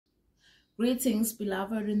Greetings,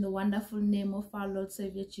 beloved, in the wonderful name of our Lord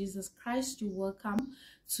Savior Jesus Christ. You're welcome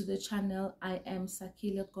to the channel. I am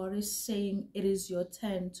Sakila. God is saying it is your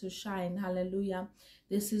turn to shine. Hallelujah.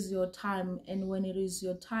 This is your time, and when it is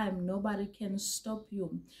your time, nobody can stop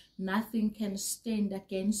you. Nothing can stand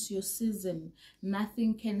against your season.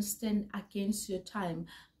 Nothing can stand against your time.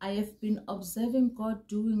 I have been observing God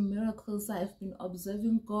doing miracles. I have been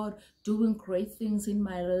observing God doing great things in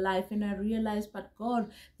my life. And I realized, but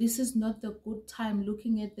God, this is not the good time,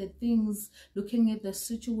 looking at the things, looking at the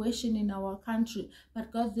situation in our country.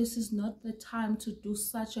 But God, this is not the time to do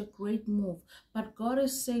such a great move. But God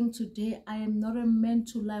is saying today, I am not a man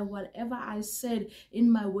to lie. Whatever I said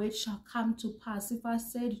in my word shall come to pass. If I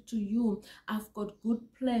said to you, I've got good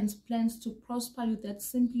plans to prosper you, that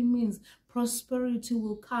simply means prosperity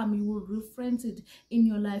will come. You will reference it in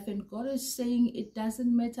your life. And God is saying it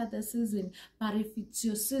doesn't matter the season, but if it's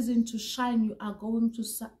your season to shine, you are going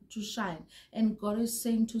to shine. And God is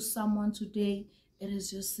saying to someone today, it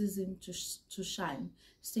is your season to shine.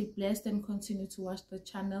 Stay blessed and continue to watch the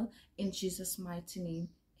channel in Jesus' mighty name.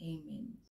 Amen.